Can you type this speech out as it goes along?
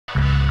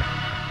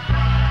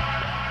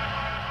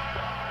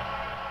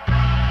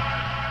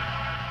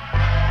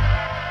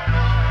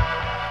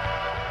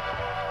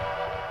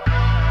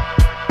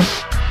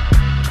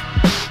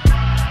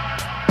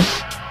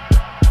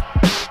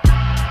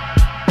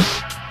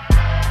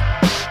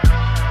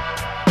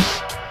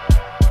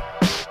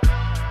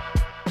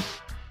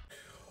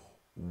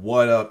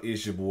What up?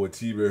 It's your boy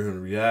T-Bear here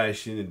in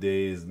Reaction.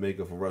 Today is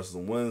makeup for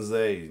Wrestling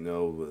Wednesday. You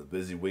know, a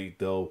busy week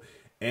though.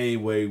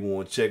 Anyway, we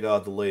want to check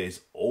out the latest.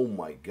 Oh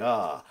my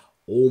god,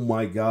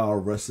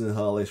 wrestling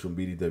highlights from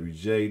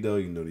BDWJ though.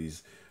 You know,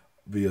 these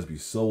videos be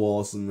so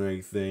awesome and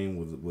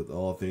everything with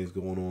all things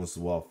going on.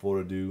 So without further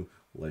ado,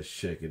 let's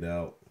check it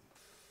out.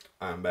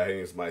 I'm back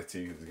against my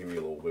teeth. Give me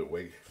a little bit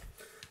weight.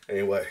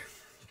 Anyway,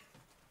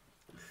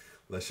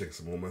 let's check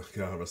some more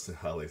wrestling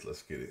highlights.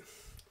 Let's get it.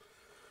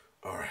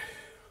 All right.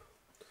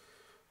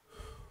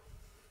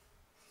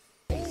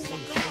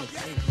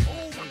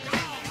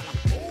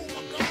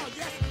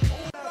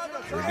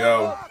 Here we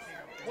go.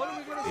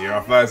 Here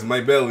our flies in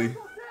my belly.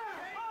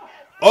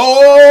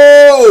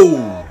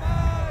 Oh!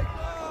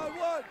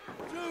 1,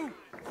 2,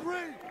 3,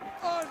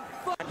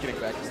 getting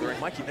back.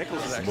 Mikey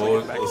Nichols is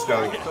actually back.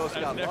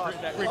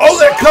 Oh,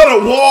 that cutter!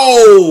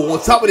 Whoa! On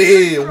top of the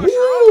head.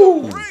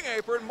 Woo! Ring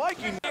apron.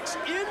 Mikey X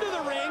into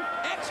the ring.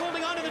 X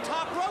holding onto the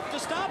top rope to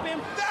stop him.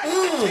 That's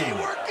the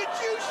teamwork. Did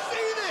you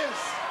see this?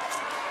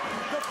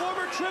 The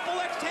former Triple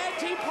X tag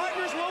team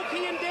partners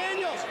Loki and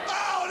Daniels.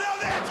 Oh, now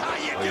that's how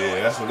you do it.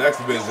 Yeah, that's what next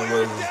division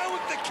was. Down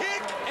with the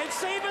kick and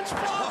Saban's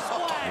frog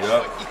splash.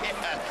 Yep.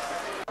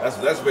 That's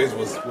what that space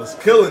was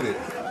killing it.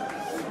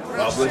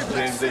 God bless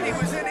James Davis. He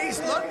was in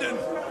East London.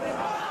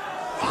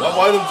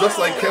 Why them just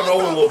like Kevin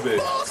Owens a little bit?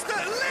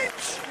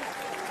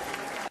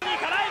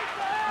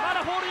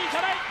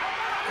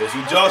 Let's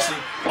see Joshi.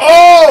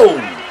 Oh!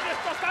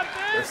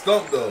 That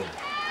stumped though.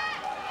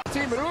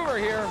 Team maneuver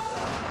here.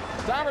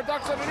 Diver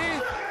ducks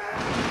underneath.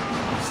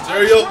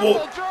 Stereo.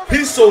 Well,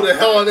 he sold the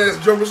hell out of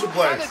that German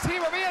suplex. And the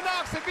team of Ian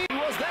Knox and he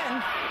was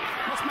then.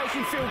 Must make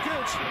him feel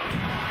good.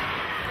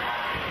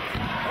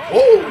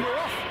 Oh!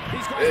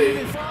 These guys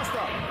moving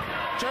faster.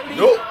 Jody.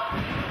 Nope.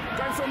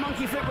 Going for a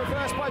monkey flip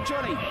reverse by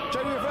Johnny.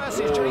 Jody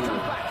reverses. Johnny comes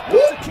back. Woo.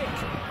 That's a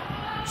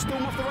kick.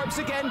 Storm off the ropes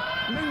again.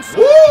 Moonsault.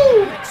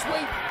 Woo! Next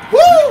sweep. Woo!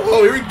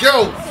 Oh, here we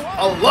go.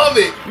 I love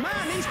it.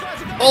 Man, these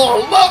guys are going.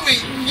 Oh, I love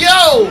it.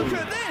 Yo! Look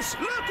at this.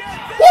 Look at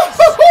this.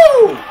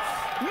 Woo-hoo-hoo! Man,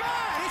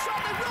 it's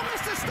like they've not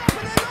missed a step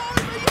and they're not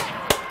over yet.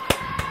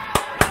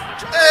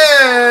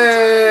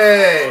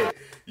 Hey!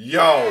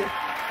 Yo.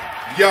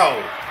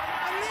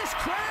 And this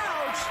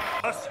crowd.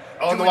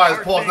 I don't know why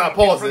it's pausing, not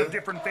pausing.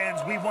 Different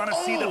fans, we want to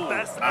see the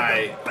best of the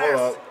Alright, best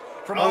hold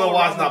up. from I don't know all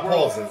why around it's not the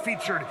world pausing.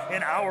 featured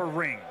in our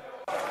ring.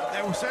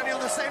 They were certainly on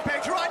the same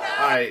page right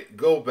now. Alright,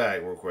 go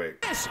back real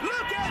quick. Look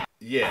at.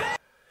 Yeah.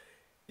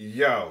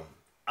 Yo.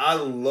 I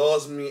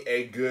loves me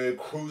a good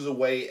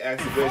cruiserweight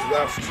activation.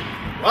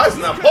 Why is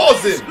it not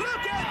pausing? Look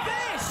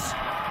at this.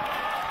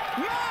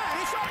 Man,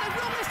 it's like they've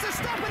not missed a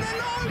step and they're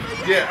not over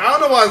yet. Yeah, I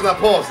don't know why it's not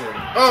pausing.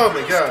 Oh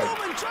my god.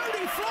 Storm and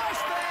Jody flash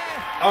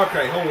there.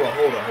 Okay, hold on.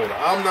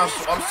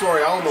 I'm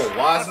sorry, I don't know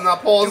why it's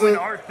not pausing. Doing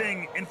our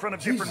thing in front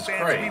of different Jesus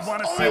fans, Christ. we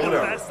want to see Alright, the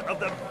whatever. best of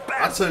the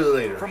best. I'll tell you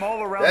later. From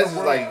all around That's the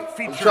world, like, I'm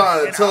featured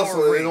trying to in tell our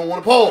someone they ring. don't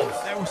want to pause.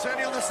 They were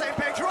certainly on the same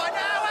page right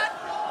now.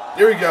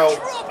 Here we go.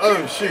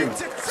 Oh shoot.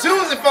 As soon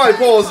as it finally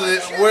pauses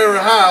it, where and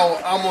how,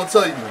 I'm going to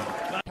tell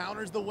you.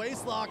 Counters the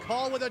waistlock.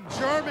 Hall with a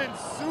German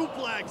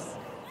suplex.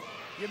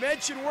 You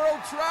mentioned world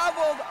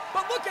traveled,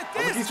 but look at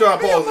I'm this. going to keep trying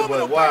to pause it,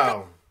 but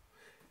wow.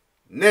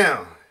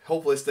 Now,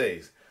 hopefully it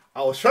stays.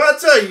 I was trying to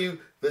tell you,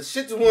 the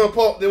shit they want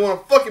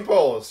to fucking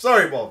pause.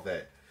 Sorry about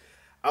that.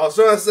 I was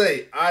trying to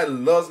say, I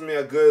loves me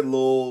a good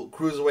little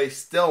cruiserweight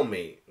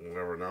stalemate.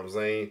 Whatever, you know what I'm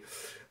saying?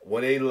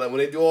 When they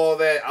do all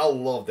that, I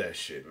love that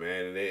shit,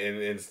 man. And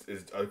it's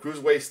a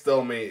cruiserweight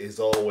stalemate is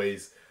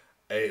always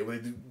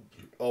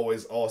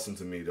awesome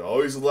to me, though. I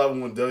always love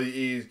when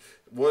WWE,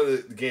 one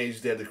of the games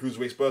used to have the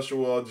cruiserweight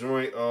special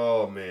joint.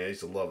 Oh man, I used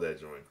to love that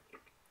joint.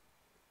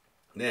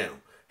 Now,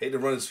 hate to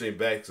run it straight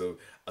back, so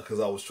because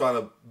I was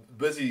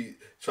busy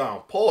trying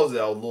to pause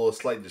it, I was a little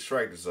slightly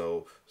distracted.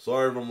 So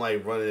sorry if I'm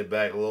like running it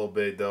back a little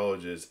bit, though.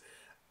 Just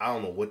I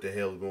don't know what the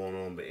hell is going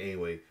on, but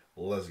anyway,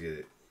 let's get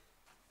it.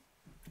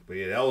 But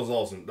yeah, that was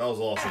awesome. That was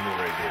awesome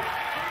right there.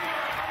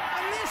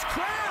 And this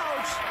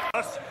crowd.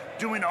 Us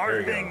doing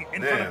our thing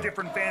in front of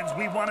different fans,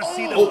 we want to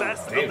see the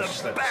best of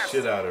the best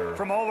shit out of her.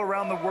 from all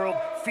around the world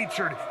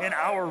featured in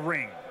our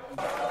ring.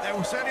 They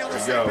were certainly on the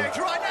same page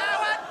right now.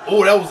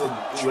 Oh, that was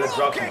that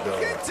drop kick though.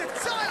 Into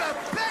Tyler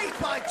Bate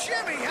by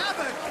Jimmy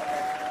Havoc.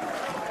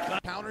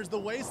 Counters the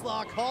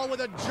waistlock. Hall with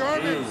a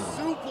German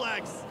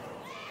suplex.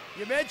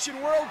 You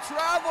mentioned world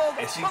traveled,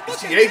 And she but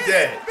look ate at this.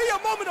 that. Be a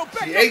moment of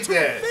back She up ate to her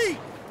that. feet.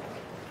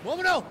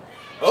 Momento.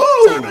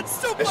 Oh, German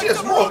suplex and she's a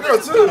on small the girl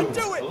rope. Gonna too.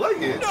 do it. I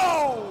like it.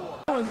 No.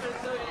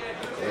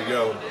 There you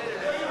go.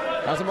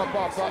 Has him up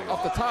off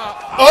the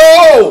top.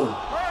 Oh!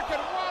 Hurricane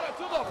Rana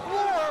to the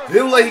floor.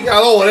 Didn't look like he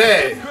got all of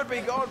that. Could be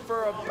going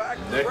for a back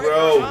Neck breaker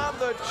row. on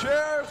the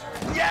chairs.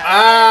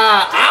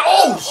 Yeah.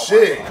 Oh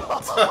shit.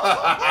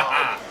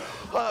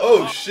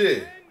 Oh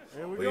shit.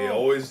 But yeah,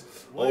 always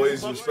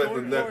respect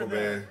the neck,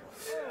 man.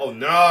 Oh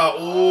nah.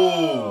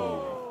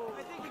 Ooh.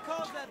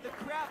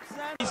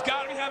 He's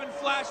got to be having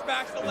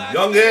flashbacks to last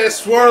Young year. ass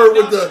swerve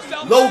with the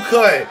low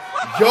cut.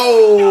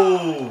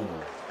 Yo.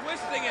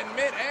 Twisting in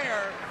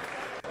midair.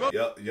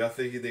 Y'all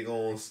think they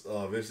gonna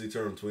eventually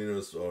turn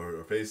tweeners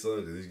or face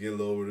something? Because he's getting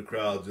low over the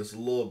crowd just a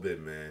little bit,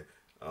 man.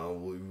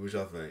 What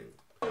y'all think?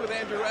 With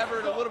Andrew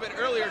Everett a little bit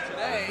earlier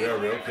today.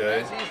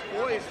 Okay. As he's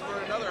poised for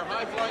another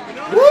high-flying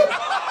maneuver. Whoop!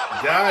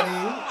 Got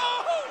him.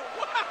 Oh,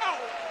 wow!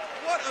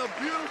 What a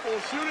beautiful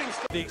shooting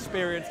star. The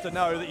experience to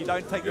know that you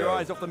don't take your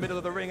eyes off the middle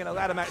of the ring in a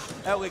ladder match.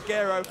 El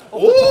Ligero off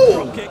Ooh! the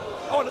top drop kick.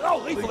 Oh,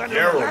 lethal landed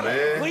on the ladder.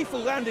 Man. Lethal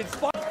landed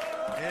spot.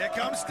 Here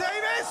comes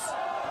Davis.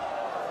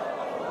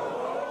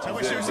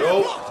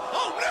 Nope.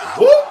 Oh, no!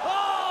 Whoop!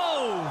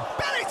 Oh!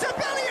 Belly to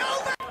belly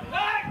over!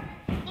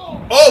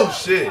 Oh,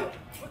 shit.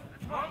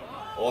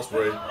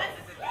 Osprey.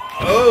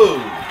 Oh!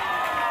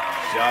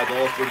 Shout out to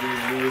Osprey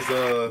doing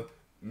the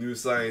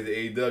newest signing to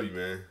AEW,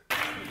 man.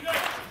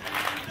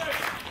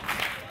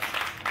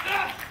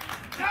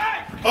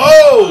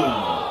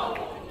 Oh!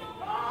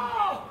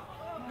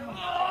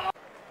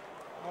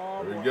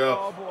 There we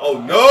go. Oh,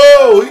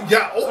 no! He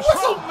got... Oh, what's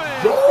up?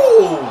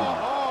 Yo!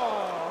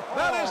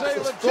 That is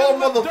That's a strong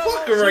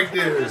motherfucker right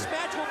there.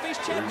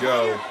 There we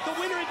go.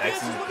 X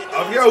is, I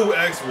forgot who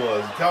X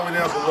was. Comment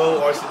down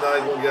below.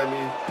 RC9 won't get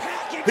me.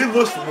 He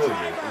looks familiar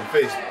in the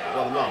face.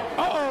 Well, no.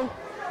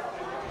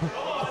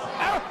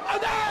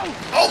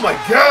 Oh my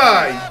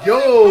God,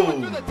 yo! To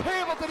the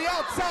table to the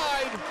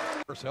outside.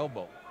 First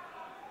elbow.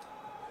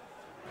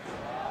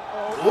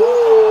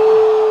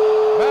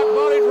 Ooh! Back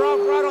body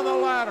dropped right on the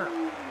ladder.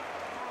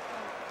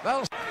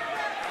 That'll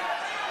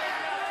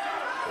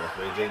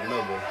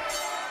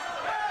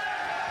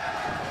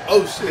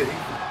Oh shit!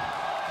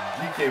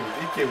 He came with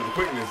the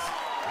quickness.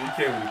 He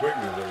came with the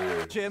quickness over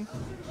here. Jim.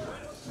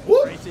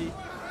 Whoop! Gracie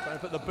trying to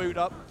put the boot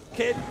up.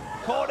 Kid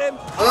caught him.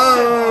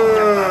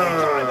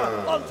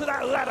 Onto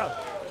that ladder.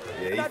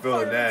 Yeah, he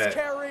feeling that.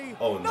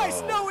 Oh no!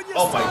 Nice knowing you,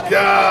 Oh my Sonic.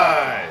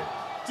 God!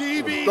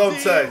 DVD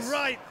Thumbtacks.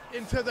 right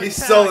into the He's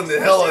tag. selling the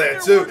hell of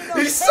that too.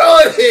 He's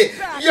selling it.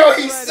 Yo,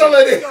 he's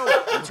selling it.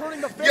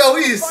 Yo,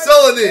 he is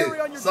selling it.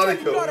 Sonic.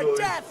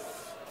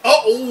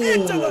 Oh,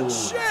 Into the that's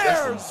some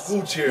chairs.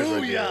 school chairs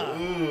right there.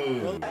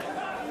 Ooh.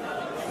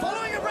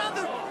 Following around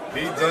the.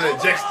 He done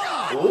it.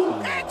 Jackson.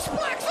 Ooh.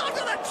 X-Flex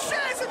onto the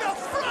chairs in the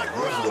front.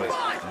 Cruiserweight. Oh,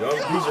 my Young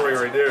God. cruiserweight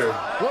right there.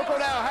 Loco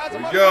now has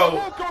him There up we go. the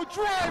Loco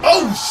drive.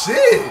 Oh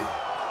shit!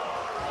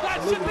 That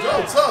Look should be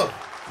at tough.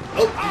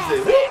 Oh, he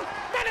said, whoop.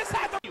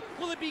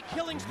 Will it be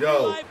killing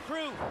Yo. live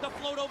crew? The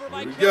float over by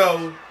Here we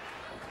Killer. go.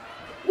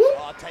 Whoop.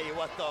 I'll tell you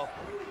what, though.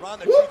 Ron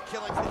the Whoop. Truth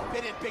Killings has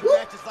been in big Whoop.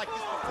 matches like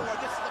this before.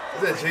 This is Is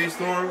the that Jay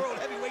Storm? World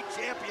Heavyweight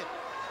Champion.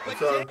 But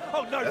Sorry.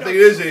 Oh no! I no. think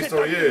it is Jay Kid,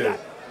 Storm, don't do yeah. that.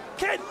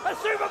 Kid, a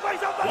super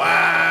face on the.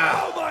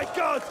 Wow. Oh my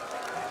God!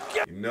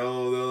 You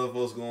know the other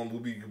folks will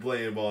be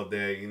complaining about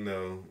that. You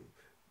know,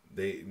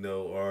 they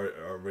know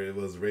our rated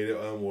was rated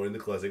more in the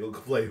class. They gonna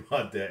complain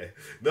about that.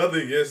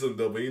 Nothing against them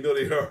though, but you know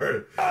they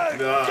are. You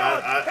know, I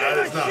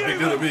it's not a big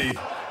deal to me. And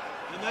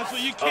that's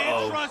what you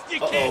can't trust. You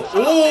can't trust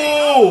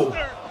Ooh!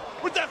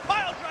 with that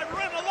pile driver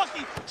around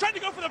Unlucky, trying to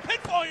go for the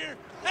pinfall here.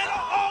 And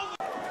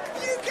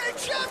UK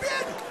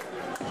champion.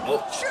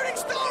 Oh. Shooting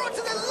star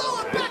onto the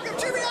lower back of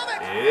Jimmy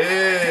Emmett.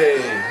 Hey,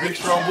 big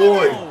strong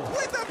boy.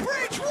 With the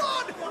bridge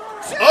one.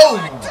 Oh.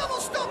 Double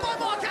stomp by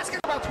Mark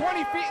Haskins. About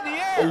 20 feet in the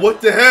air. Oh, what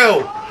the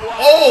hell?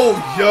 Oh,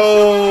 yo!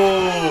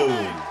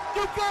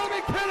 You gotta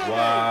be kidding me.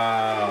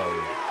 Wow.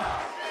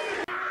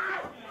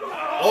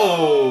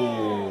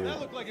 Oh.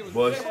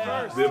 Bus,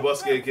 Big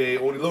Busk, aka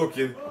Only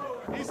Lurkin.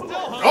 he's still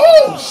hung.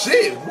 Oh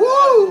shit!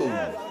 Woo!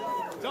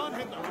 Done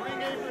hit the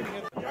ring apron. He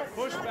gets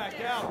pushed back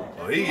out.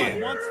 Oh, he getting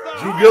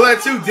Drew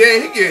Gillette too.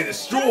 Damn, he getting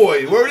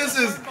destroyed. Where this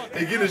is,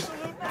 they get a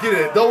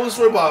double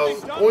destroyed by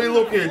Only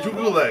Lurkin and Drew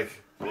Gillette.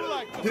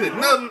 He did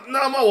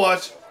not my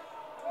watch.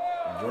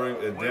 During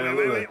Dan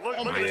Luna,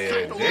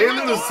 yeah, Dan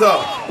Luna's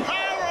tough.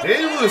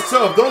 Dan Luna's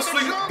tough. Don't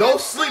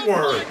sleep on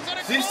her.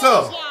 She's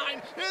tough.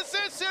 Is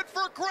this it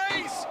for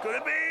Grace?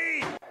 Could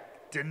be.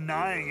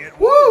 Denying it.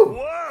 Woo!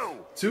 Whoa!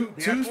 Two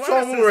The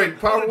strong women, athleticism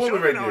powerful of the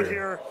women right juggernaut there.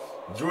 here.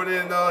 Jordan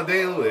and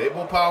Dan Luna, they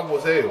both powerful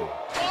as hell.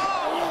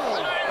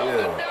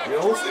 Yeah, you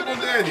don't sleep on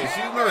Danny.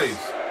 She's nice.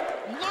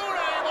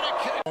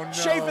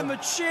 Chafing the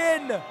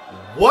chin.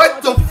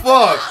 What the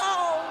fuck?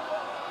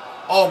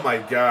 Oh my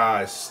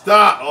gosh!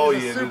 Stop! Oh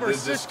yeah, the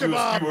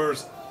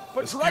skewers,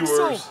 But the Drexel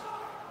skewers.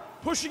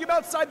 pushing him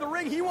outside the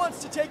ring. He wants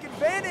to take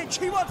advantage.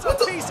 He wants a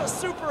piece of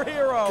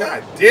superhero.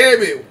 God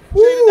damn it!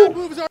 Woo! No.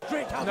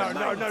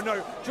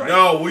 Drake.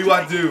 No, what you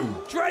about to do?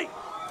 Drake.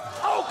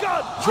 Oh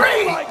God.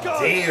 Drake! Oh my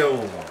God.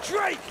 Damn!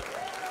 Drake.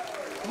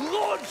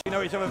 Launch. You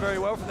know each other very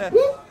well from their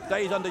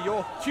days under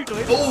your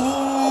tutelage.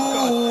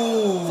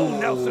 Ooh! Full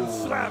Nelson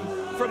slam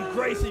from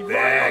Gracie.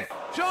 Back.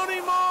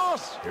 Johnny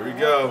Moss. Here we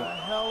go. What the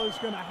hell is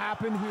going to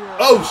happen here?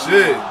 Oh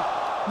shit!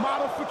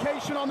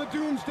 Modification on the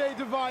Doomsday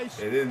device.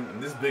 And then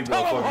this big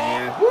motherfucker,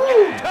 man.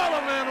 Tell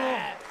him, animal.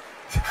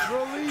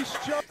 Release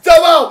Joe.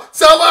 Time out!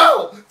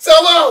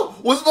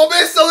 Was my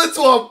man selling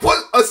to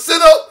a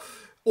sit-up?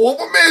 What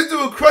my man's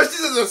doing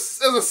crunches as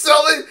a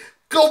selling?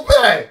 Go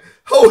back.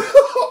 Hold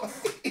on.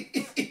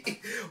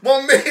 My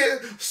man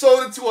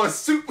sold it to a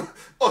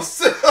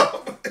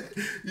sit-up.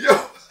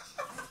 Yo.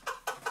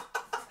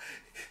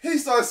 He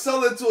sold trying to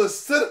sell it to a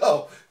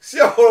sit-up.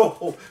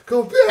 Yo,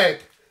 go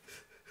back.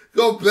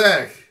 Go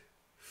back.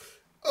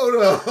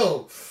 Oh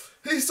no.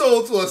 He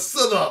sold to a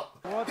sit-up.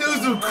 He was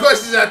doing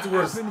questions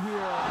afterwards.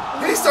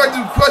 He started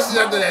doing questions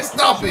after that.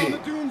 Stop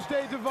it.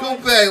 Go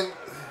back.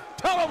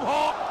 Tell him,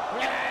 Hawk.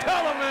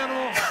 Tell him,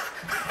 Animal.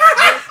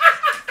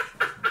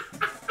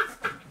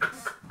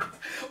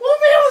 My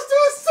man was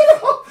doing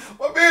sit-up.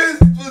 My man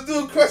was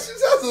doing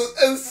questions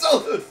and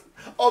selling.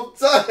 I'm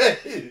done.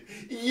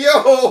 Yo.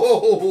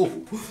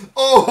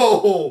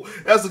 Oh,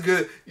 that's a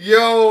good.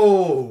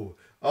 Yo.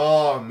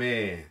 Oh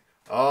man.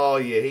 Oh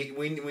yeah.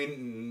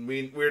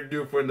 We're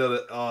due for another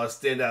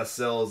standout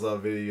sales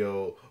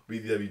video.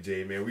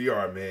 BDWJ, man. We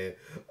are, man.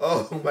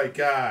 Oh my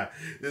God.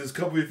 There's a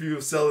couple of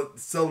people selling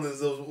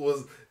this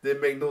that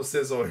make no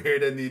sense on here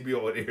that need to be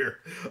on here.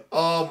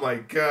 Oh my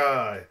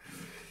God.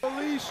 My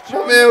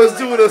man was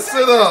doing a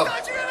sit-up.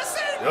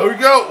 There we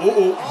go.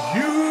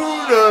 You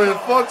done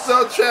fucked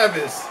up,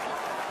 Travis.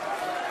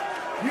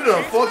 You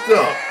done fucked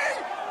up.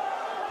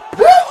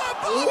 Woo!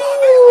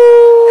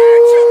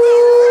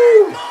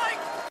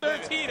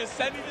 13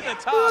 ascending to the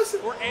top.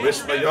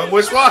 Young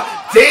Wishwa.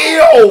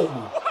 Damn!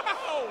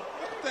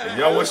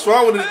 Young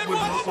Wishwa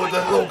with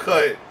the low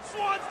cut.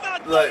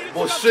 Like,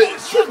 well,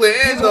 Strickland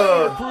and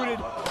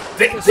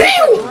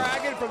damn!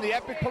 Dragon from the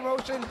Epic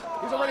promotion.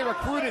 He's already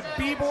recruited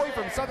B-Boy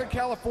from Southern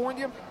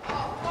California.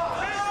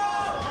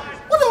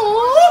 What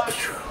up?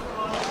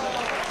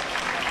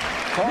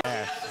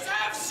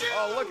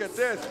 Oh, look at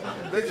this.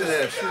 They just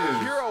have shoes.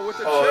 Hero with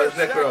the That's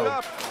chair that girl.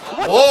 stacked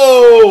up.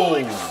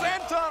 Whoa!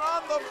 Senton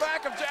on the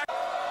back of Jack.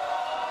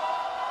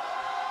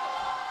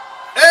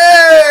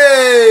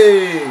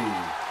 Hey!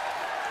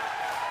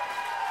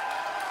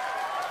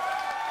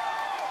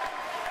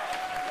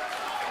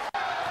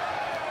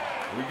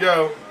 Here we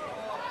go.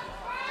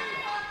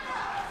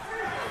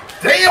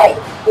 Damn!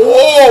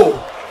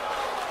 Oh!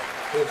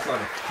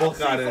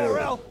 Fuck out of there.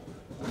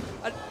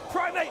 And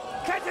Primate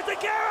catches the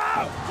gear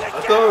out. I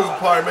thought it was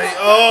Primate.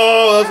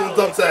 Oh, that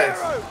was a thumbtacks.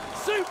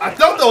 I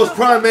thought that was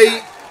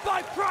Primate.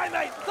 By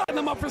Primate. Setting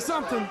them up for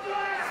something.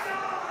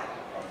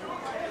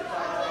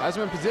 Has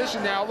him in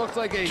position now. Looks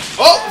like a.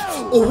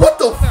 Oh, what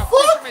the fuck?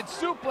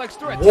 Suplex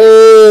through a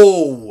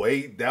Whoa!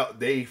 Wait,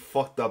 they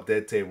fucked up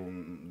that table.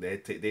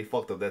 They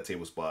fucked up that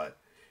table spot.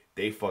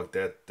 They fucked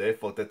that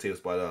table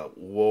spot up.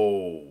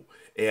 Whoa!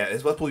 Yeah, it's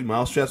supposed to be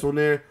mouse traps on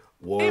there.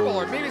 Whoa!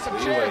 or maybe some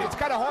chairs. It's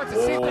kind of hard to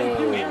see things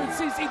here in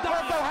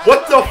CCW.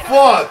 What the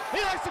fuck?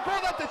 He likes to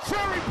call that the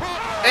cherry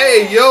popper.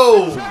 Hey,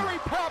 yo! Cherry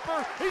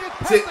popper. He just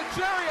popped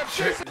the cherry up.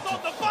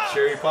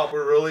 Cherry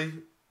popper, really?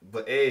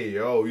 But hey,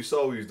 yo, you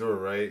saw what he was doing,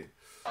 right?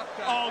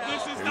 Oh,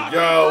 this is not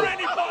Yo, good for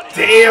anybody.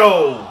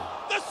 damn!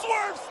 The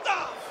swerve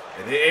stop.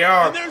 And they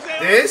are. And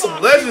There's some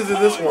legends in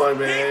this one,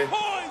 Big man.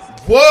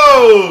 points.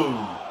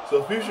 Whoa!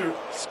 So future.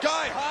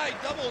 Sky high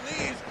double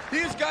knees.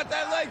 He's got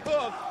that leg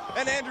hook.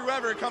 And Andrew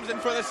Everett comes in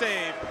for the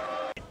save.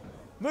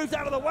 Moves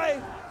out of the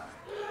way.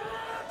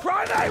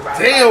 Primate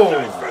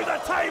Damn! through the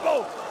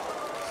table.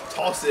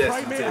 Toss it.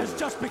 Primate has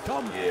just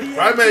become the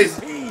Primate's.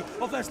 MVP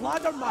of this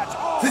ladder match.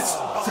 Oh,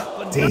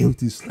 Damn,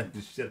 he slapped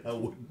the shit out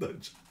with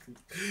nudge.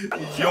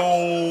 Yo!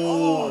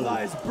 Oh,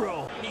 that is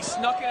bro. He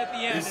snuck it at the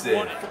He end and said,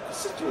 won it.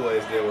 sit your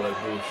ass there with that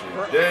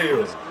bullshit.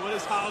 Damn. What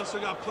is Hollister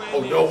got planned?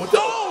 Oh, no, what the?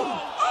 Oh!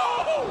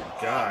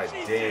 God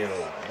damn.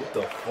 What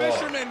the fuck?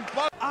 Fisherman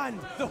And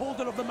the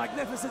holder of the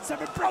magnificent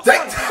seven broke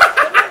Dang.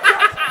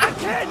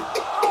 again.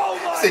 Oh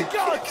my Say,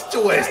 God! get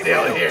your ass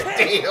down here.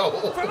 Kick Damn.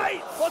 From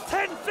 8 or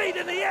 10 feet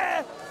in the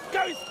air,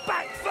 goes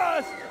back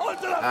first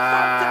onto the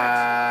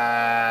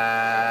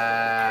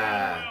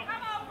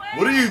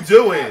What are you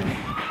doing?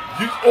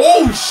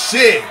 Oh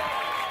shit!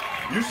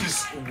 You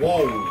just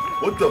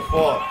what the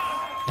fuck?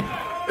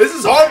 This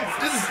is hard.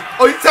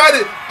 Oh, he tied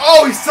it.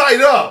 Oh, he's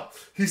tied up.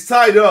 He's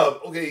tied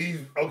up. Okay,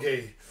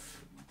 okay.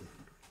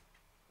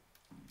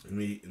 Let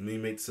me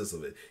make sense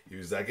of it. He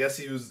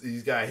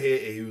got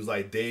hit and he was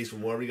like dazed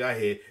from wherever he got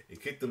hit. He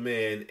kicked him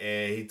in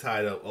and he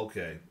tied up.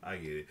 Okay, I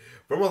get it.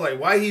 But I was like,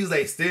 why he's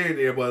like staring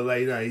there, but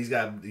like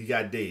he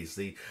got dazed.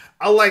 See,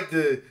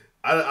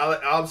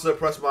 I'm so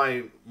impressed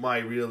by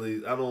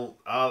really. I don't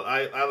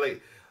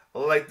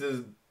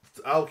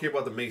care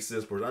about the make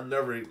sense part. I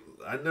never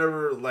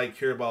like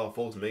care about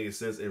folks making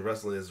sense in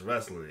wrestling. It's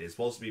wrestling. It's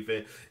supposed to be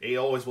fan. It ain't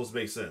always supposed to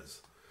make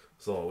sense.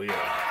 So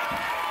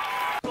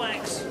yeah.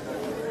 Flanks.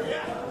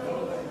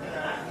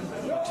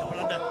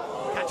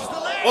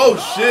 Oh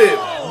shit!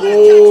 Whoa!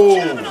 Whoa!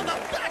 On the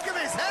back of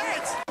his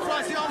head.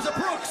 Flies the arms of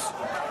Brooks.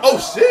 Oh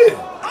shit!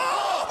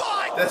 Oh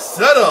my! That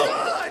setup.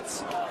 God.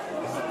 Is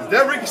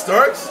that Ricky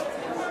Starks?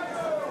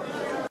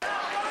 I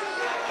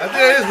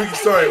think that is Ricky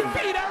Starks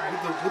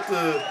with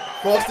the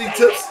frosty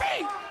tips.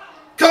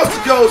 Coast to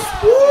coast.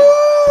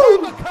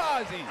 Woo!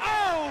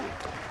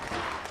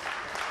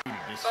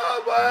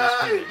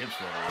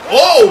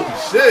 Oh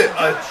shit! A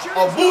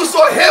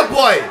moonsault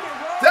headbutt.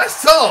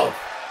 That's tough.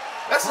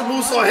 That's a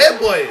moonsault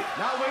headbutt.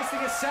 Not wasting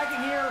a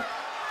second here.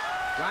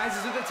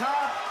 Rises to the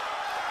top.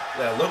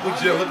 Yeah, look what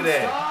Jim. Look at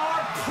that.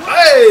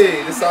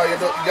 Hey, this song you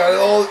got it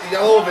all. You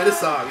got all of it. This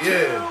song,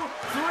 yeah.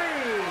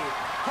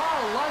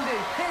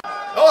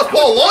 Oh, it's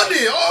Paul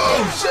London.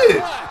 Oh,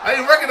 shit. I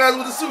didn't recognize him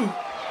with the suit.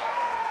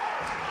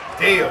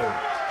 Damn.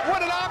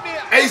 What an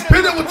obvious. And he's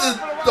pinned him with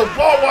the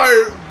barbed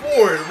wire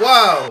board.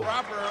 Wow.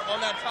 Proper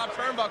on that top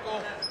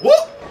turnbuckle.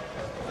 What?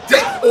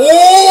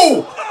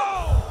 Oh!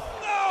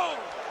 No!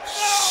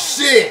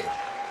 Shit.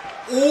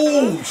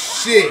 Oh,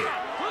 shit.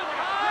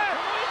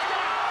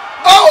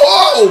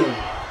 Oh!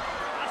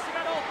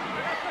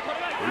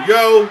 Here we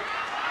go.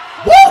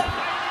 Woo!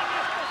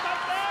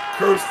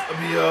 Curse,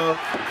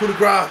 coup de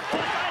grace.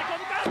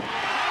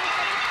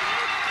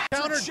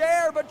 Counter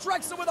chair, but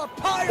Drexel with a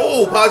pile.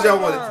 Oh, Paja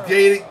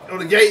on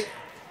the gate.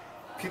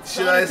 Kick the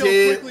shit out of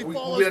his head.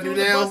 What we gotta do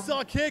now?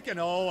 Buzzsaw kick, and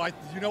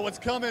you know what's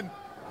coming.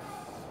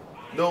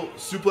 No,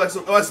 suplex.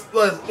 Oh,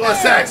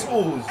 sacks.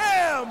 Ooh.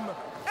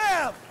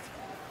 MF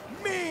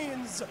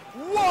means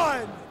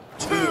 1,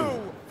 2,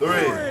 3.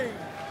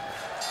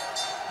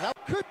 Now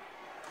could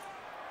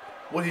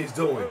What he's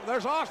doing?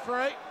 There's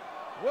Ospreay.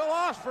 Will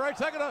Ospreay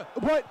taking a...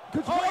 what? Oh,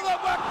 the cutter!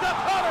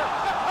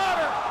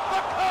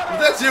 Was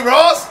that Jim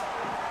Ross?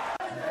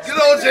 Good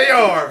old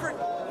JR.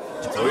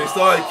 So he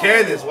started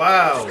Candace.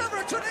 Wow.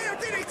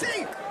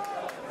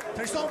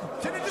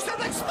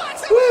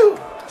 Woo.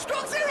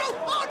 Strong zero.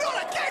 Oh no,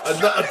 I can't.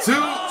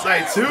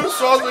 Two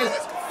strong,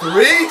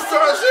 3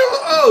 strong zero.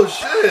 Oh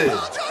shit.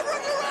 John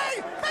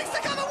Ray makes the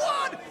cover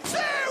 1, 2,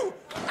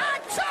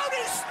 and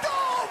Tony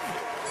Storm.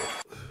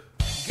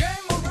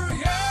 Game over,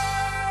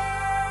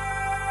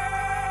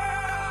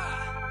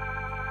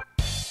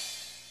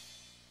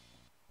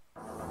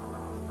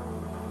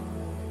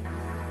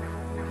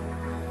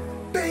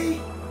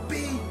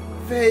 Baby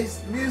face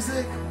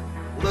music.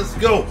 Let's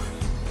go.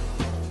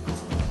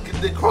 Get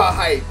the crowd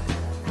hype.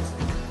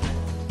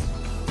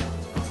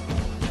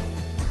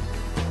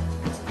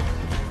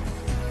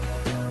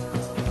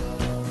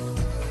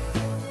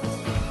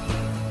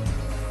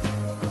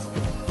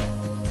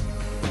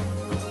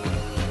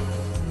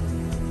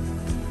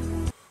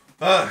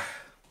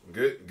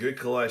 Good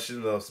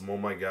collection of some oh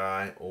my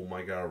god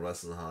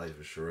wrestling highlights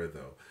for sure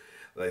though.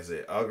 Like I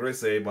said, I was gonna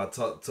say about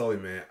Tony,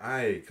 man.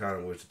 I kind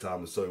of wish the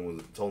Thomas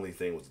Tony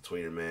thing was the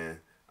tweener, man.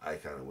 I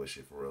kind of wish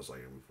it for real, so I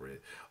can be for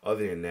it.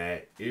 Other than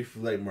that, if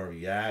you like my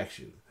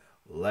reaction,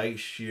 like,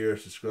 share,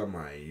 subscribe to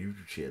my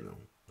YouTube channel.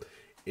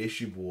 It's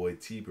your boy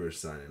T-Bird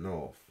signing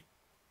off.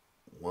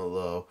 One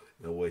love,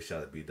 no way.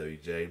 Shout out to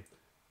BDWJ.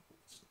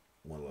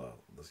 One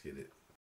love. Let's get it.